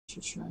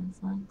Should try and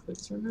find click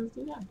to remove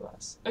the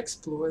eyeglass.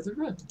 Explore the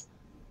room.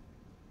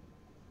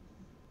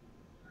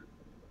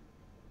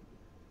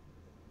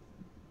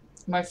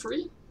 Am I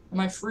free? Am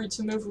I free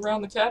to move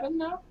around the cabin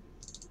now?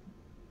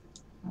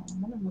 I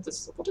wonder what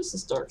this. What is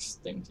this dark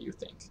thing? Do you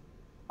think?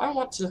 I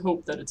want to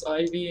hope that it's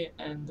ivy,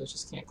 and I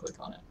just can't click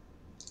on it.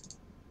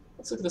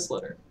 Let's look at this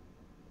letter.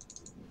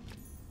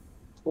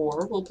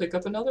 Or we'll pick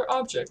up another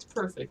object.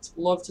 Perfect.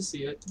 Love to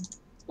see it.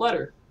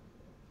 Letter.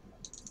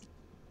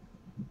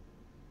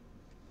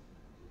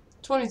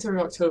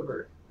 23rd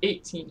October,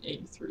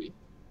 1883.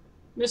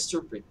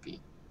 Mr.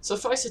 Rigby.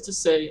 Suffice it to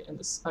say, and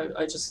this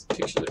I just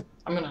pictured it.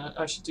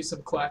 I should do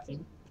some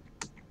clacking.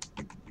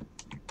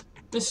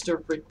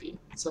 Mr. Rigby,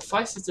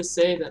 suffice it to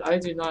say that I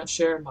do not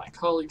share my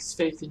colleagues'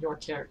 faith in your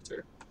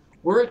character.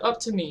 Were it up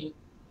to me,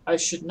 I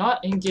should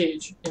not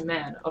engage a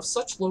man of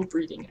such low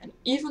breeding and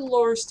even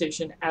lower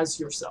station as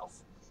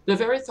yourself. The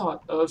very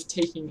thought of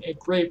taking a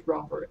grave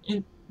robber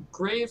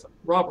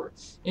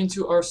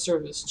into our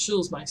service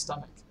chills my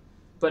stomach.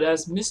 But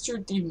as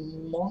Mr. de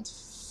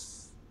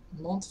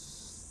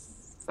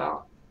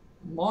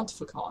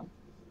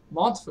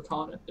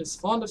Montfaucon is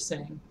fond of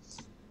saying,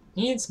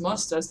 needs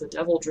must as the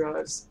devil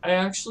drives. I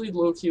actually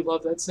low-key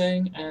love that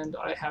saying, and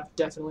I have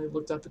definitely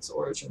looked up its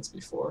origins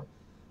before.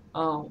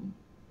 10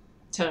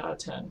 out of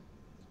 10.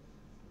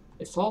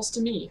 It falls to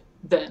me,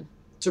 then,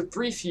 to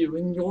brief you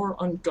in your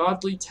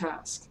ungodly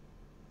task.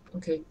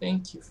 Okay,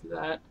 thank you for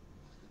that.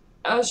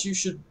 As you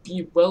should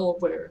be well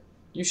aware,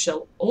 you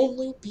shall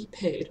only be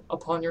paid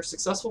upon your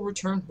successful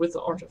return with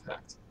the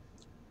artifact.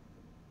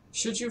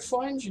 Should you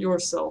find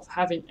yourself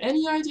having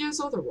any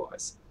ideas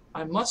otherwise,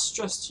 I must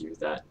stress to you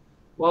that,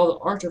 while the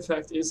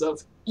artifact is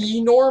of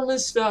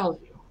enormous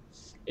value,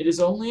 it is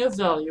only of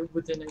value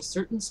within a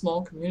certain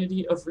small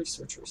community of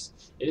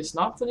researchers. It is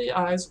not for the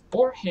eyes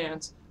or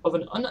hands of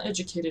an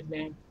uneducated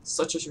man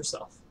such as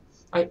yourself.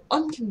 I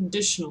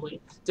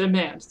unconditionally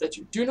demand that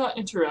you do not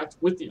interact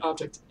with the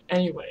object in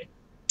any way.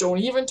 Don't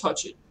even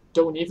touch it.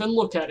 Don't even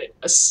look at it.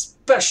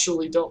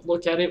 Especially don't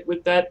look at it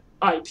with that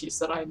eyepiece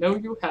that I know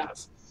you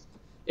have.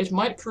 It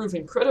might prove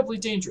incredibly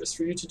dangerous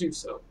for you to do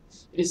so.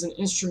 It is an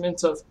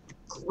instrument of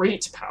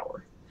great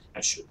power,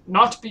 and should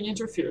not be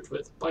interfered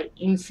with by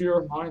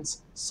inferior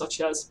minds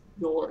such as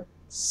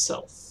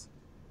yourself,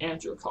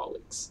 and your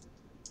colleagues,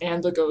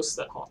 and the ghosts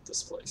that haunt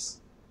this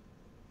place.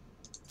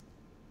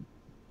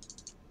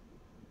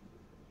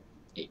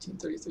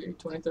 1833,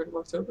 23rd of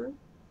October.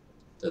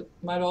 That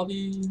might all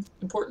be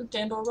important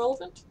and or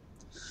relevant.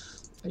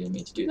 I didn't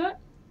mean to do that.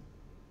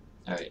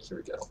 Alright, here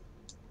we go.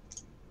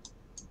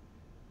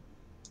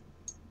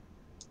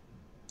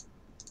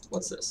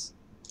 What's this?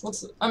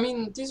 I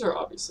mean, these are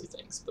obviously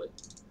things, but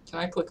can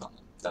I click on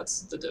them?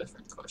 That's the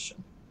different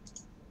question.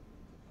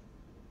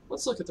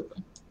 Let's look at the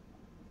room.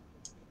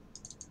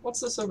 What's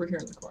this over here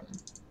in the corner?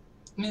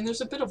 I mean, there's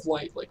a bit of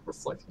light, like,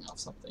 reflecting off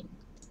something.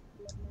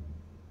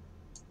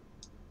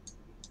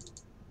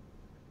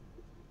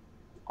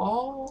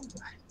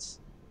 Alright.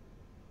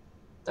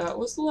 That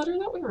was the letter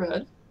that we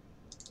read.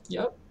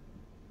 Yep.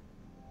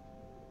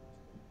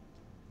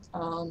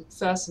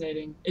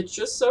 Fascinating. It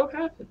just so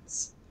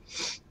happens,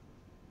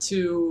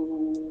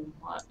 to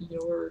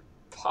your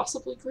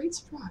possibly great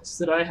surprise,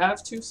 that I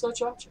have two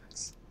such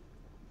objects.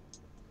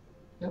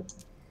 Yep.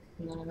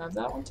 And then I have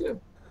that one too.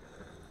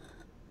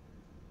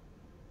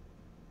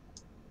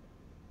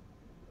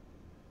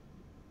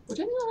 Would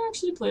anyone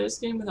actually play this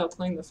game without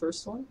playing the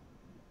first one?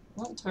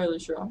 I'm not entirely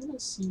sure. I'm gonna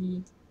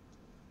see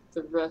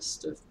the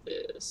rest of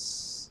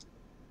this.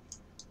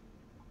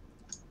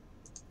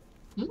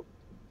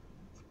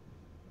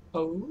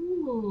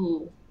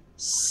 Oh,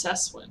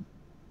 Seswin.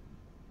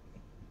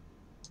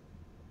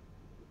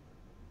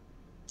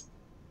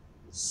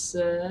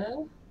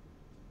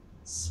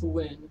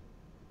 Swin.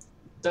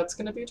 That's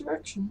gonna be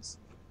directions.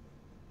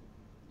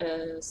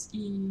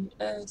 S-E-S-W-N.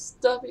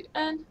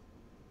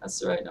 That's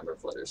the right number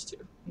of letters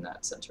too, in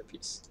that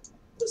centerpiece.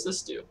 What does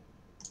this do?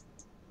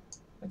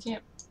 I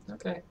can't.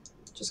 Okay.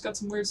 Just got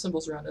some weird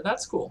symbols around it.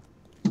 That's cool.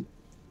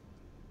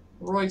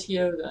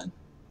 Rightio then.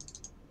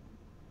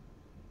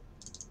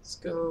 Let's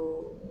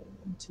go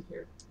into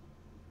here.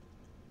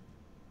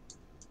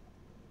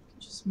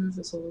 Just move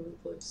this all over the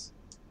place.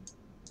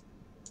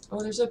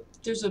 Oh, there's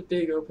a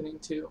big opening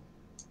too.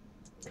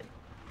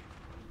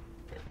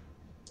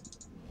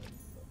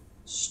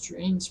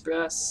 Strange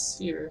brass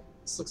sphere.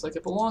 This looks like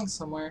it belongs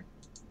somewhere.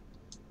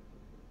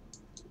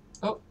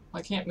 Oh,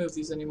 I can't move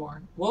these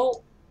anymore.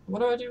 Well, what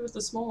do I do with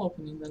the small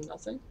opening then?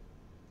 Nothing?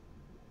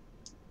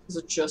 Is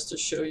it just to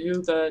show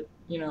you that,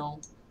 you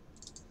know,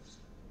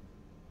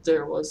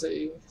 there was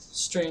a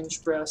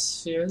strange brass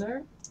sphere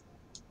there?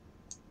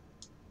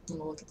 I'm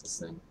gonna look at this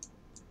thing.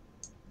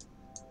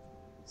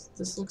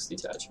 This looks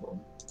detachable.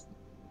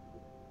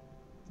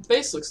 The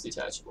base looks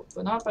detachable,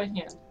 but not by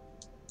hand.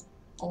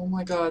 Oh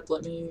my god,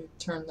 let me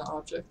turn the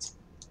object.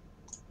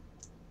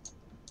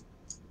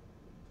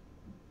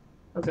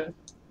 Okay,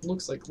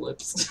 looks like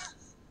lips.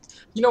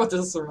 You know what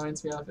this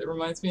reminds me of? It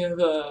reminds me of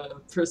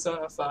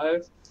Persona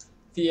 5.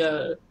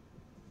 The,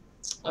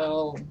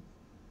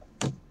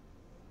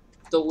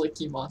 the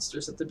licky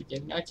monsters at the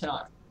beginning. I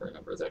cannot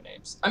remember their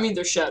names. I mean,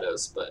 they're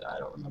shadows, but I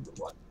don't remember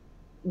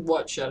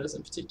what shadows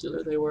in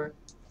particular they were.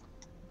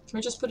 Can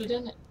we just put it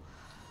in it?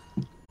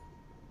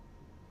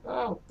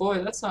 Oh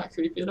boy, that's not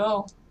creepy at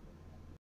all.